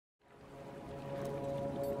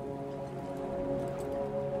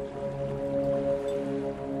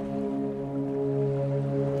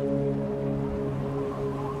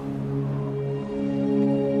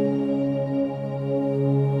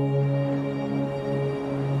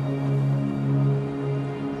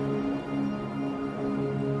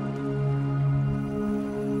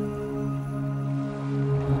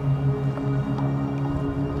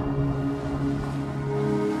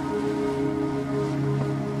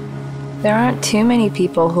There aren't too many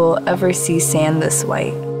people who will ever see sand this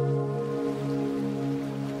white.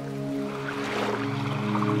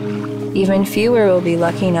 Even fewer will be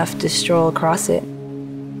lucky enough to stroll across it.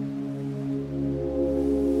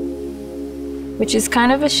 Which is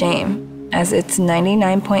kind of a shame, as it's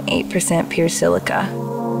 99.8% pure silica.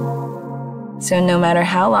 So no matter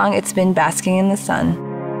how long it's been basking in the sun,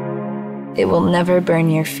 it will never burn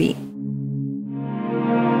your feet.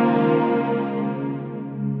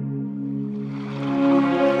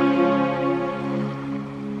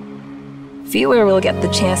 Fewer will get the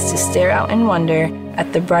chance to stare out in wonder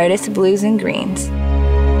at the brightest blues and greens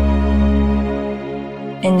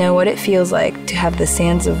and know what it feels like to have the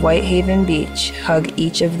sands of Whitehaven Beach hug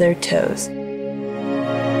each of their toes.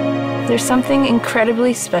 There's something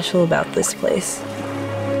incredibly special about this place.